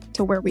back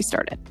to where we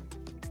started,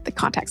 the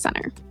contact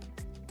center.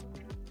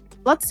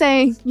 Let's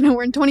say,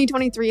 we're in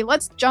 2023,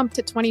 let's jump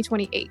to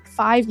 2028,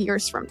 5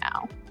 years from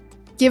now.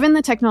 Given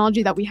the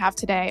technology that we have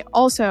today,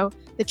 also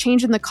the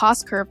change in the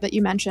cost curve that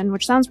you mentioned,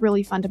 which sounds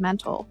really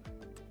fundamental,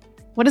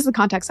 what does the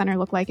contact center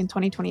look like in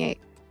 2028?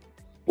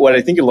 What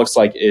I think it looks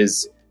like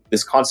is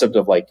this concept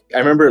of like, I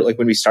remember like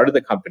when we started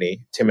the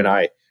company, Tim and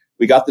I,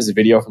 we got this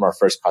video from our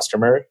first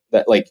customer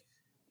that like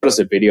put us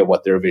a video of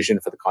what their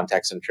vision for the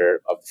contact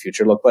center of the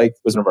future looked like.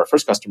 It was one of our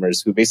first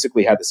customers who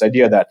basically had this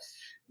idea that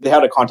they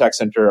had a contact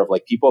center of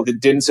like people that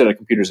didn't sit at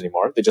computers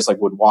anymore. They just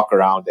like would walk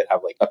around and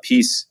have like a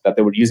piece that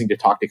they were using to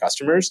talk to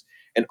customers.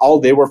 And all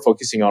they were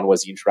focusing on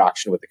was the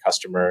interaction with the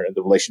customer and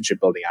the relationship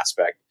building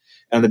aspect.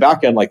 And on the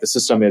back end, like the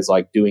system is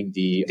like doing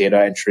the data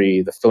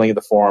entry, the filling of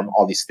the form,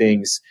 all these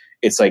things.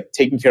 It's like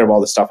taking care of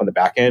all the stuff on the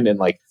back end. And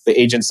like the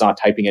agent's not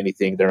typing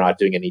anything. They're not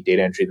doing any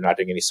data entry. They're not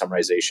doing any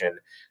summarization.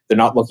 They're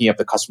not looking at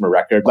the customer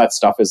record. That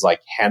stuff is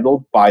like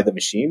handled by the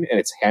machine. And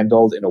it's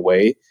handled in a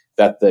way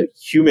that the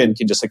human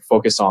can just like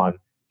focus on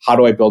how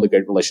do I build a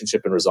good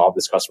relationship and resolve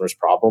this customer's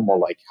problem, or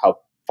like how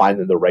find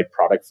them the right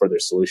product for their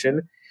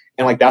solution.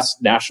 And like that's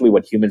naturally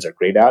what humans are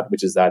great at,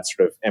 which is that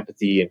sort of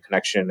empathy and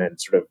connection and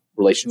sort of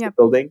relationship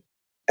building.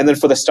 And then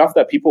for the stuff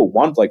that people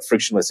want, like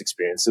frictionless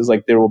experiences,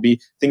 like there will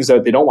be things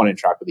that they don't want to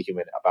interact with a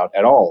human about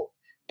at all.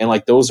 And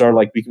like those are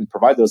like, we can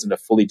provide those in a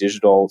fully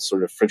digital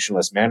sort of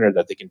frictionless manner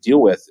that they can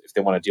deal with if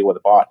they want to deal with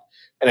a bot.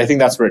 And I think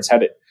that's where it's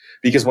headed.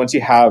 Because once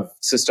you have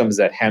systems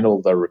that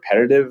handle the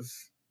repetitive,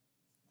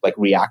 like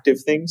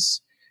reactive things,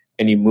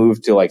 and you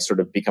move to like sort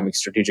of becoming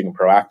strategic and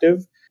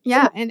proactive.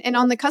 Yeah. And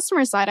on the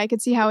customer side, I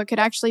could see how it could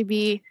actually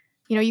be,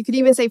 you could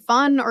even say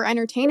fun or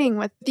entertaining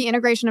with the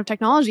integration of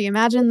technology.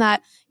 Imagine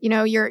that,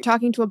 you're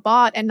talking to a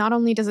bot and not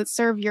only does it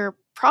serve your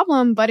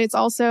problem, but it's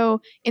also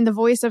in the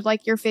voice of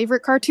like your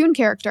favorite cartoon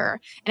character.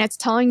 And it's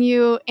telling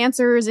you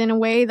answers in a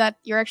way that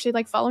you're actually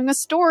like following a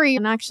story.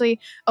 And actually,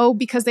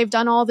 because they've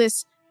done all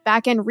this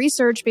back-end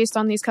research based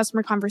on these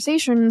customer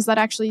conversations, that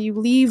actually you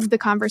leave the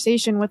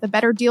conversation with a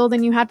better deal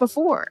than you had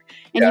before.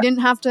 And you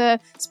didn't have to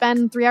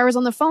spend 3 hours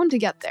on the phone to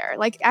get there.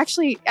 Like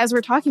actually, as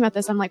we're talking about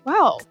this, I'm like,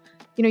 wow,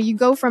 you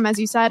go from, as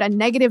you said, a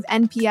negative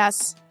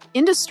NPS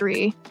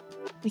industry.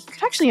 Like you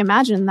could actually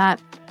imagine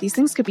that these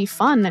things could be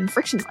fun and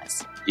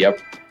frictionless. Yep.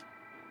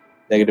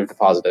 Negative to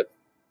positive.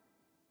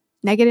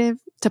 Negative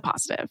to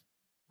positive.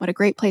 What a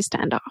great place to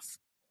end off.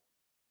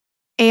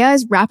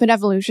 AI's rapid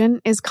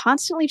evolution is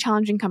constantly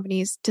challenging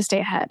companies to stay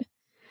ahead.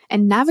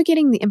 And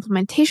navigating the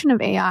implementation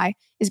of AI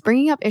is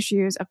bringing up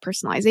issues of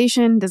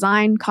personalization,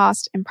 design,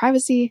 cost, and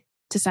privacy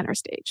to center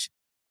stage.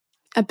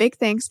 A big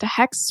thanks to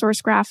Hex,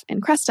 Sourcegraph,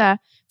 and Cresta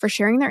for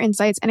sharing their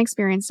insights and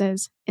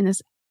experiences in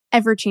this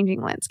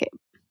ever-changing landscape.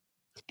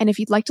 And if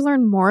you'd like to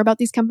learn more about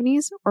these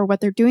companies or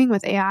what they're doing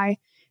with AI,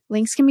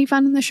 links can be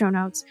found in the show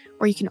notes,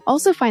 or you can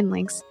also find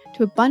links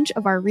to a bunch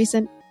of our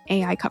recent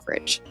AI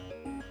coverage.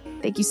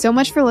 Thank you so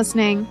much for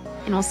listening,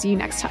 and we'll see you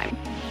next time.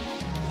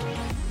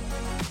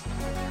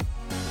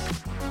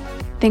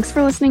 Thanks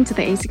for listening to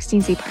the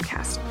A16Z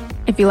podcast.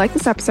 If you like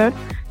this episode,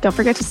 don't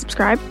forget to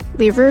subscribe,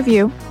 leave a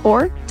review,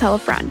 or tell a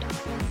friend.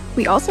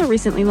 We also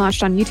recently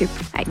launched on YouTube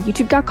at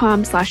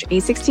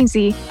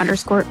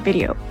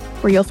youtube.com/A16Z_video,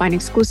 where you'll find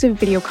exclusive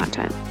video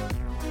content.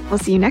 We'll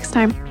see you next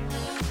time.